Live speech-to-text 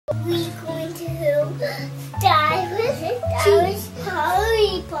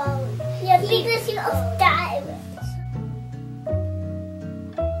to diamonds.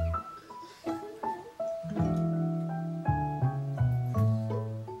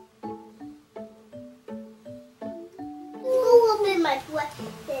 Open my weapon.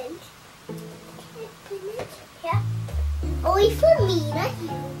 Yeah. Only for me, not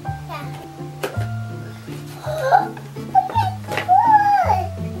you. Yeah.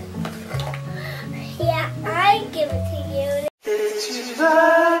 Yeah, I give it to you.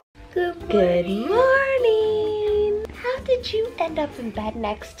 Good morning. How did you end up in bed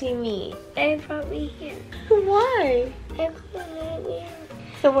next to me? They brought me here. Why? They brought me here.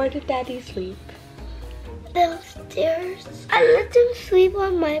 So where did Daddy sleep? Downstairs. I let him sleep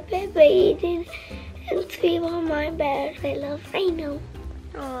on my bed, but he didn't sleep on my bed. I love Rhino.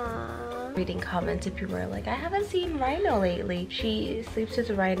 Aww. Reading comments if people were like, I haven't seen Rhino lately. She sleeps with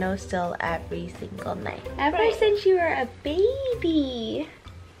Rhino still every single night. Ever since you were a baby.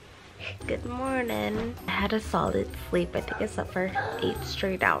 Good morning. I had a solid sleep. I think I slept for 8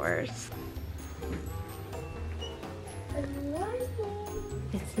 straight hours. Good morning.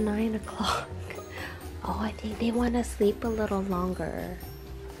 It's 9 o'clock. Oh, I think they want to sleep a little longer.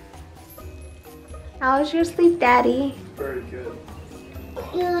 How was your sleep, Daddy? Very good.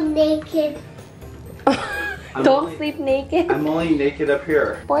 You naked. Don't sleep naked. I'm only naked up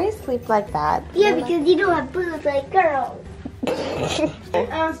here. Boys sleep like that. Yeah, because you don't have boobs like girls. I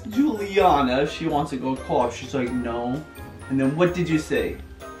asked Juliana if she wants to go co-op. She's like, no. And then what did you say?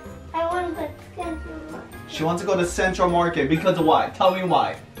 I want to go to Central Market. She wants to go to Central Market because of why? Tell me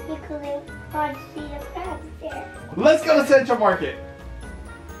why. Because I want to see the crabs there. Let's go to Central Market.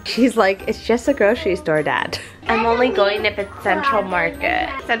 She's like, it's just a grocery store, Dad. I'm only going if it's Central Market.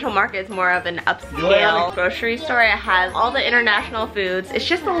 Central Market is more of an upscale grocery store. It has all the international foods. It's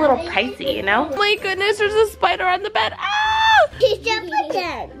just a little pricey, you know? Oh my goodness, there's a spider on the bed. Ah! She's just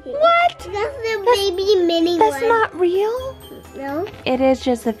pretend. What? That's the baby mini one. That's not real? No. It is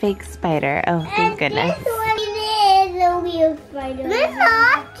just a fake spider. Oh, thank goodness. This one is a real spider. It's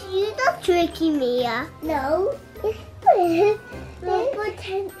not. You're not tricking me. No. No,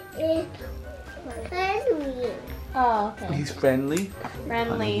 pretend it's friendly. Oh, okay. He's friendly.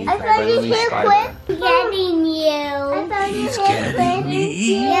 Friendly. I found Friendly his hair spider. quick. Getting you. I found his hair quick.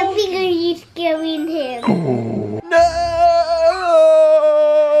 Yeah, because you're scaring him. No!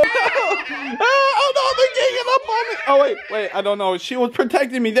 Oh no, they're ganging up on me. Oh wait, I don't know. She was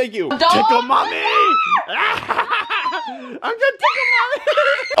protecting me. Thank you. Tickle mommy. I'm gonna tickle mommy.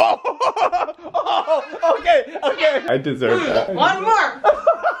 Oh, okay. I deserve that. One more.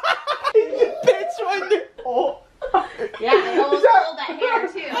 Bitch, right there. Oh. Yeah, I almost pulled that hair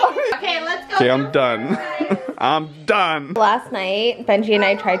too. Okay, let's go. Okay, I'm done. I'm done. Last night, Benji and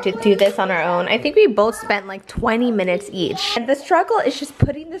I tried to do this on our own. I think we both spent like 20 minutes each. And the struggle is just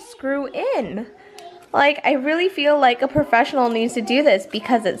putting the screw in. Like, I really feel like a professional needs to do this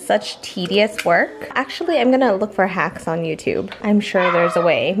because it's such tedious work. Actually, I'm gonna look for hacks on YouTube. I'm sure there's a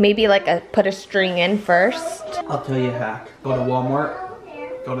way. Maybe like put a string in first. I'll tell you a hack. Go to Walmart.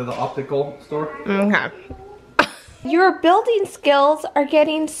 Go to the optical store. Okay. Your building skills are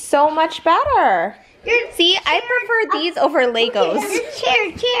getting so much better. See, I prefer these over Legos.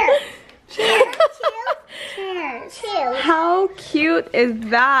 Chill. How cute is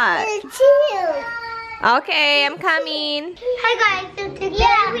that? Chill. Okay, I'm coming. Hi guys, so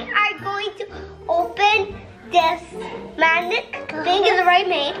today we are going to open this magnet thing is right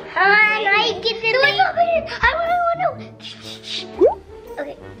made. And I get the I want to know.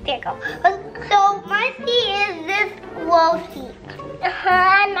 Okay, there you go. So my seat is this low seat.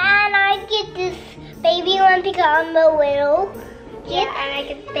 And I get this baby one because I'm a little kid. And I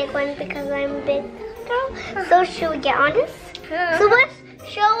get the big one because I'm a big girl. So should we get on this? So let's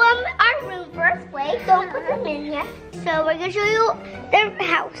show them our room first. Wait, don't put them in yet. So we're gonna show you the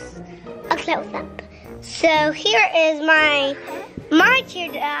house, a close up. So here is my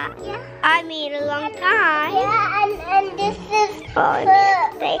chair that I made a long time. Yeah, and this is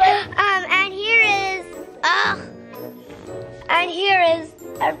and here is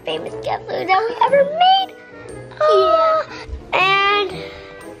our famous cat food that we ever made. And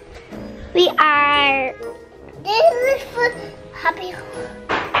we are. This is for happy.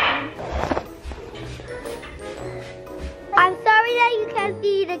 I'm sorry that you can't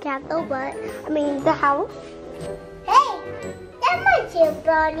see the castle, but I mean the house. Hey, that's my tail,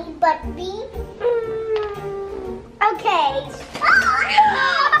 Bonnie, but me. Okay.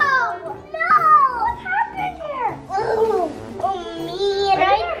 Oh no! What happened here? Oh man,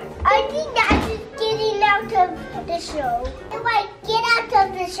 I think that's just getting out of the show. If I get out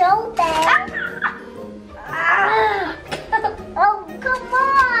of the show, then. Oh come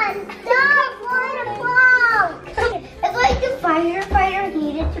on! Stop!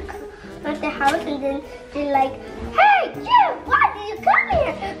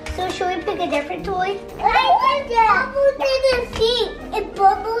 different toy? I did that. Bubbles in the sink. It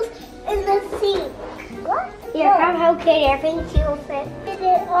bubbles in the sink. What? Yeah, from Hello Kitty. Everything she will fit.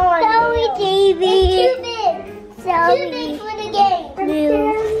 Sorry, Davey. It's too big. Sorry. Too big for the game.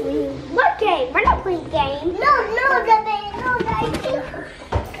 No. What game? We're not playing games. No, the game.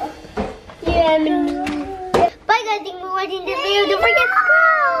 Yeah. Bye guys, thank you for watching this video. Don't forget to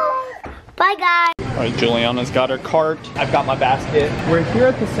go. Bye guys. Alright, Juliana's got her cart. I've got my basket. We're here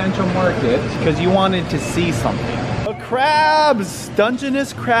at the Central Market because you wanted to see something. Oh, crabs!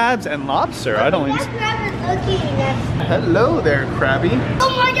 Dungeness crabs and lobster. I don't even... Hello there, Krabby. Oh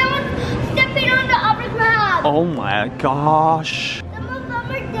my god, I'm stepping on the upper crab. Oh my gosh. Some of them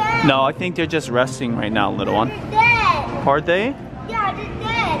are dead. No, I think they're just resting right now, little one. They're dead. Are they? Yeah, they're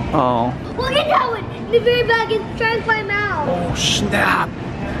dead. Oh. Look at that one. In the very back is trying to climb out. Oh, snap.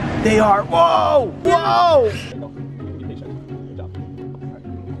 They are. Whoa! Whoa!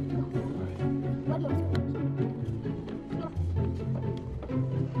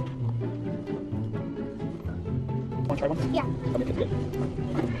 Want to try one? Yeah.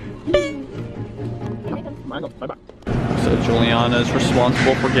 So Juliana is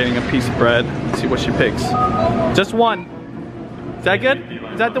responsible for getting a piece of bread. Let's see what she picks. Just one. Is that good?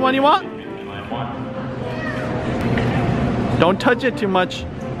 Is that the one you want? Don't touch it too much.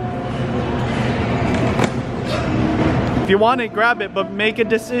 If you want it, grab it, but make a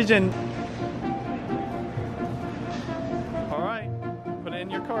decision. All right, put it in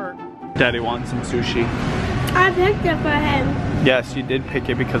your cart. Daddy wants some sushi. I picked it for him. Yes, you did pick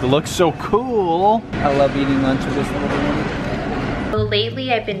it because it looks so cool. I love eating lunch with this little one. So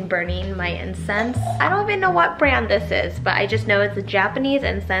lately I've been burning my incense. I don't even know what brand this is, but I just know it's a Japanese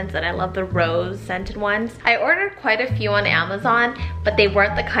incense and I love the rose scented ones. I ordered quite a few on Amazon, but they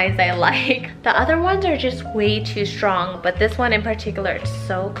weren't the kinds I like. The other ones are just way too strong, but this one in particular, it's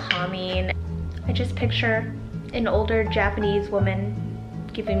so calming. I just picture an older Japanese woman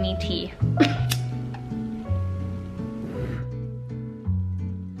giving me tea.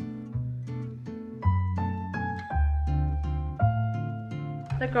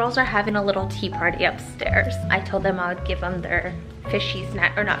 The girls are having a little tea party upstairs. I told them I would give them their fishy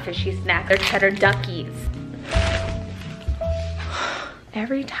snack, or not fishy snack, their cheddar duckies.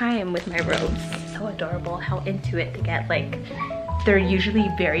 Every time with my robes, so adorable how into it they get. Like, they're usually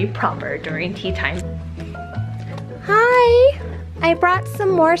very proper during tea time. Hi, I brought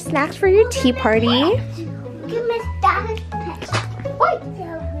some more snacks for your tea party. Give me that. Wait.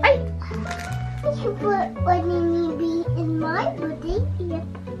 You put what you be in my body.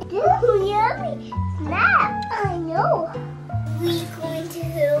 Ooh, yummy snap. I know. We're going to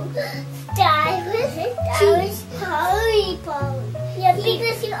dive with Poly. Yeah,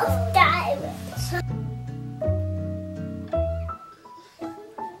 because you're a diver.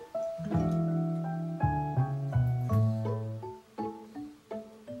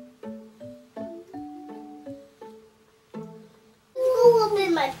 Who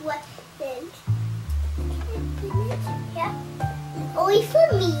opened my present? Yeah. Only for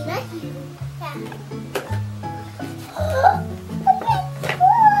me, not you. Yeah. Oh,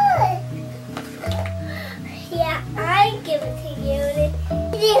 yeah, I give it to you.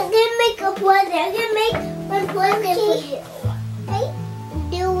 They're gonna make a present. I'm gonna make one present for you. Right?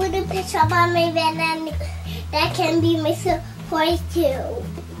 Do a little picture up on my bed, and that can be my surprise too.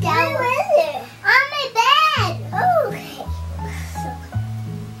 Where is it? On my bed. Oh, okay.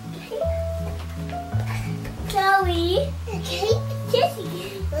 Zoe. Okay.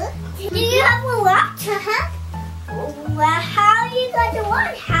 Do you have a watch? Well, how you got the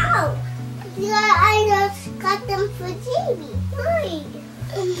watch? How? Yeah, I just got them for TV. Right.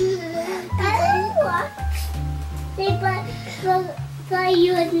 I watch. But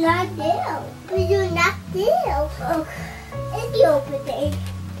you are not there. But you're not there. Oh, it's your birthday.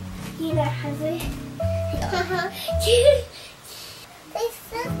 You don't have it.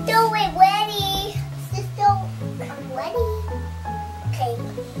 Sister, we're ready. Sister, I'm ready. Okay.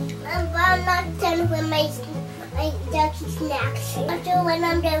 I'm not done with my ducky snacks. After when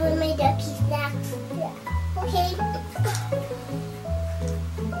I'm done with my ducky snacks. Yeah. Okay.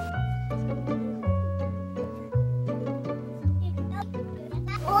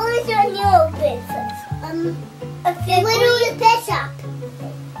 What is your new business? A little pet shop.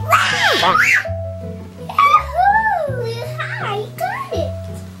 Yahoo! Hi, got it.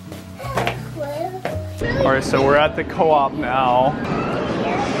 All right, so we're at the co-op now.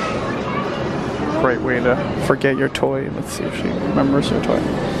 Great way to forget your toy. Let's see if she remembers her toy.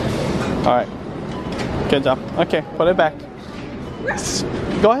 All right, good job. Okay, put it back.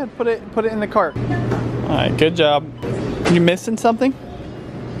 Go ahead, put it in the cart. All right, good job. You missing something?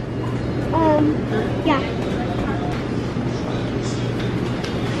 Yeah.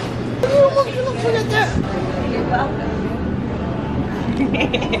 You're welcome.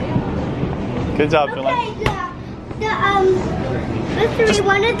 Good job, Dylan. Mystery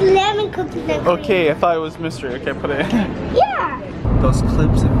wanted lemon cookies. Okay, I thought it was mystery. Okay, put it in. Yeah. Those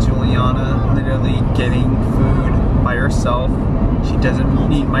clips of Juliana literally getting food by herself. She doesn't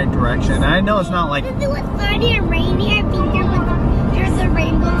need my direction. And I know it's not like... If it was sunny and rainy, I think there's a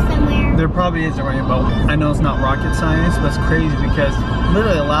rainbow somewhere. There probably is a rainbow. I know it's not rocket science, but it's crazy because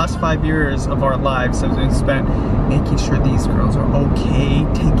literally the last 5 years of our lives have been spent making sure these girls are okay,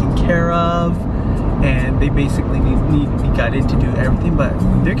 taken care of, and they basically need to be guided to do everything, but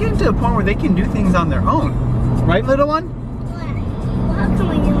they're getting to a point where they can do things on their own. Right, little one? What? How can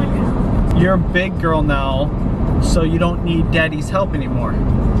we do it now? You're a big girl now, so you don't need daddy's help anymore.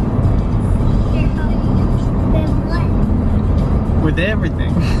 With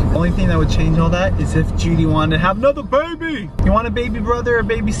everything. The only thing that would change all that is if Judy wanted to have another baby. You want a baby brother or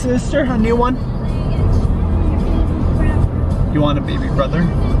baby sister? A new one? You want a baby brother?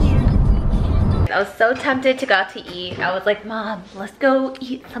 I was so tempted to go out to eat. I was like, Mom, let's go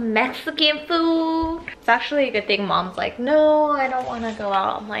eat some Mexican food. It's actually a good thing Mom's like, no, I don't want to go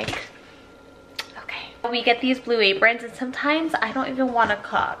out. I'm like, okay. We get these blue aprons and sometimes I don't even want to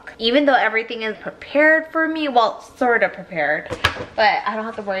cook. Even though everything is prepared for me, well, sort of prepared, but I don't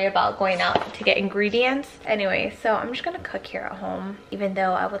have to worry about going out to get ingredients. Anyway, so I'm just gonna cook here at home, even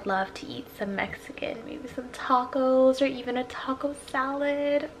though I would love to eat some Mexican, maybe some tacos or even a taco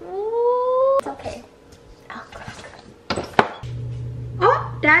salad. Ooh, it's okay. I'll cook.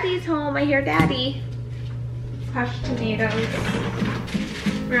 Oh, Daddy's home. I hear Daddy. Crushed tomatoes,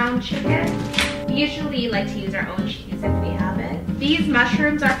 ground chicken. We usually like to use our own cheese if we have it. These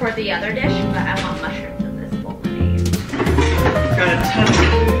mushrooms are for the other dish, but I want mushrooms in this bolognese. Got a ton of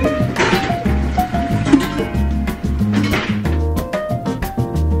food.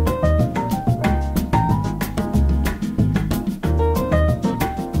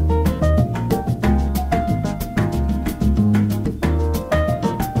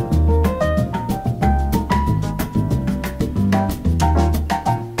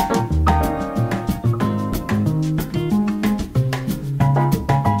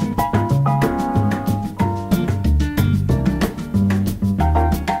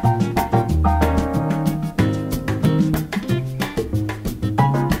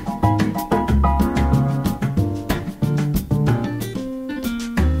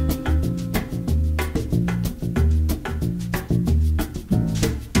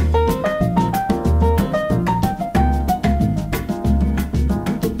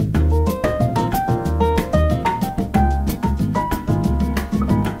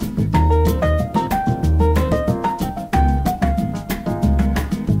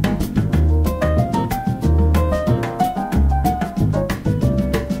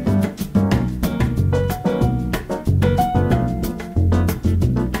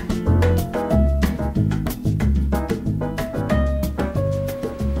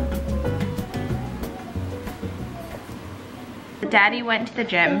 Daddy went to the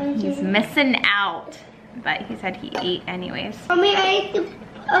gym. He's missing out, but he said he ate anyways. Mommy, I ate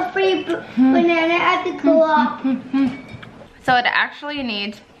a free banana at the co-op. So it actually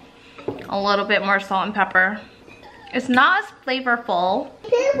needs a little bit more salt and pepper. It's not as flavorful.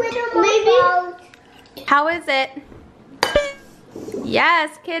 Maybe. How is it?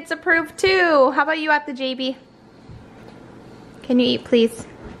 Yes, kids approve too. How about you at the JB? Can you eat, please?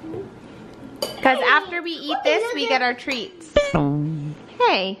 Because after we eat this, we get our treats.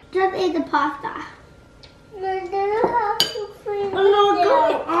 Hey. Just ate the pasta.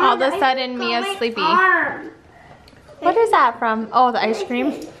 All of a sudden, Mia's sleepy. What is that from? Oh, the ice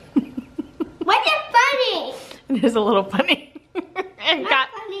cream. What's it funny? It is a little funny. And Not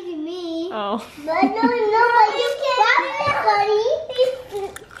funny to me. Oh. But no,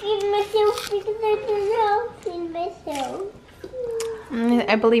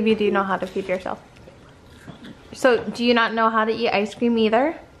 I believe you do know how to feed yourself. So, do you not know how to eat ice cream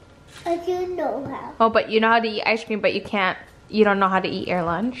either? I do know how. Oh, but you know how to eat ice cream, but you don't know how to eat your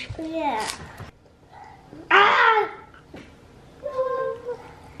lunch? Yeah. Ah!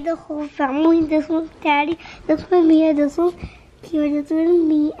 The whole family, this one's Daddy, this one Mia, this one's Pure, this one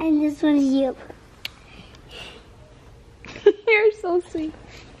me, and this one's you. You're so sweet.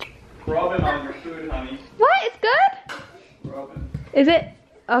 Rubbing on your food, honey. What? It's good? Rubbing. Is it?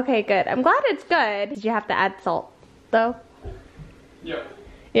 Okay, good. I'm glad it's good. Did you have to add salt, though? Yep.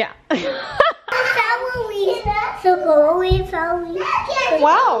 Yeah. Wow,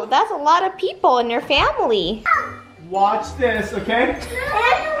 Wow, that's a lot of people in your family. Watch this, okay?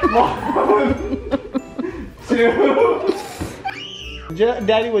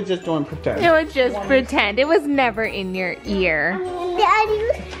 Daddy was just doing pretend. It was just pretend. It was never in your ear.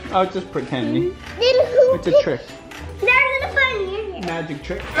 Daddy. I was just pretending. It's a trick. Magic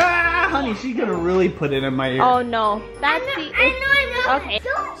trick. Ah, honey, she's gonna really put it in my ear. Oh no. That's I know. Okay.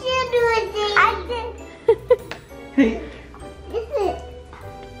 Don't you do it, I did. Hey. This is.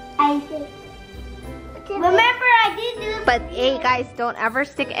 I did. Remember, I did do it. But hey guys, don't ever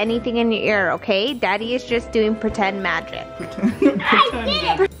stick anything in your ear, okay? Daddy is just doing pretend magic. I did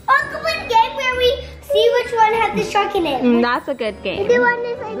it. Uncle, one game where we see which one has the shark in it. That's a good game. The one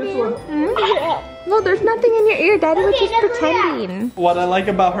is I This do. one. No, there's nothing in your ear. Daddy was just that's what pretending. What I like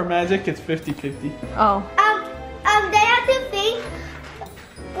about her magic, it's 50-50. Oh. They have to think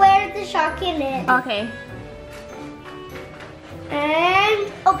where the shark in it. Okay.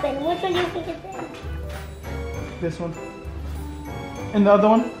 And open. Which one do you think is it? This one. And the other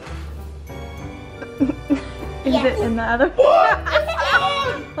one? Is Yes. it in the other?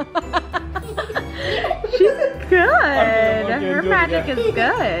 She's good. Okay, Her do it magic again. is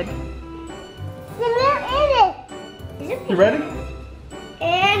good. Where is it? You ready?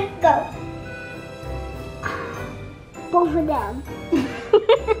 And go. Both of them.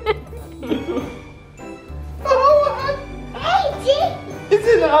 Hey, Chic. It's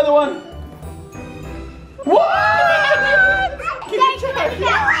in the other one. What? Can you try?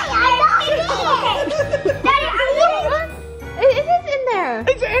 It is in there.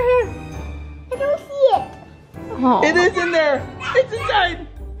 It's in here. I don't see it. Oh. It is in there. It's inside.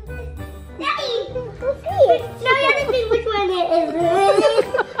 Daddy, I don't see it. Now you have to think which one it is.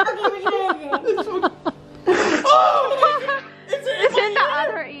 Okay, which one is it? This one. Oh! It's It's in the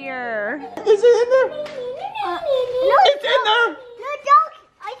other ear. Is it in there? No, It's in there. no, don't.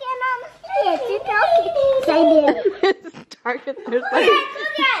 I cannot see it. You're talking. I did. It's dark. There's like, Look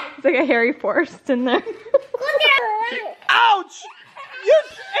at it's like a hairy forest in there. Ouch!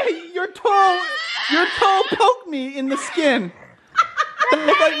 Your toe poked me in the skin. That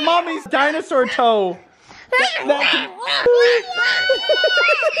looked like mommy's dinosaur toe. I'm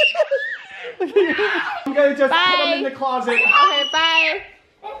gonna just put them in the closet. Okay, bye.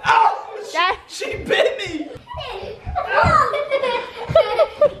 Oh, Dad. she bit me.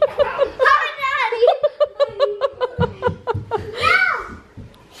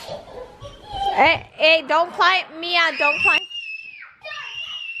 Hey, don't climb, Mia, don't climb.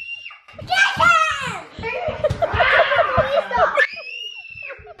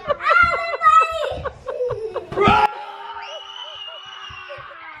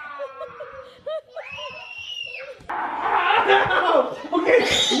 Okay,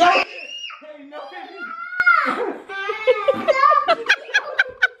 no. Hey, no.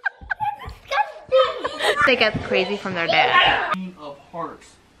 They get crazy from their dad. Queen of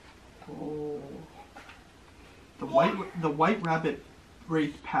Hearts. Oh. The white rabbit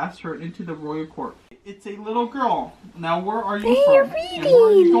raced past her into the royal court. It's a little girl. Now where are you from? And where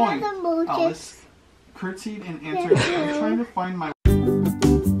are you going? Alice curtsied and answered, I'm trying to find my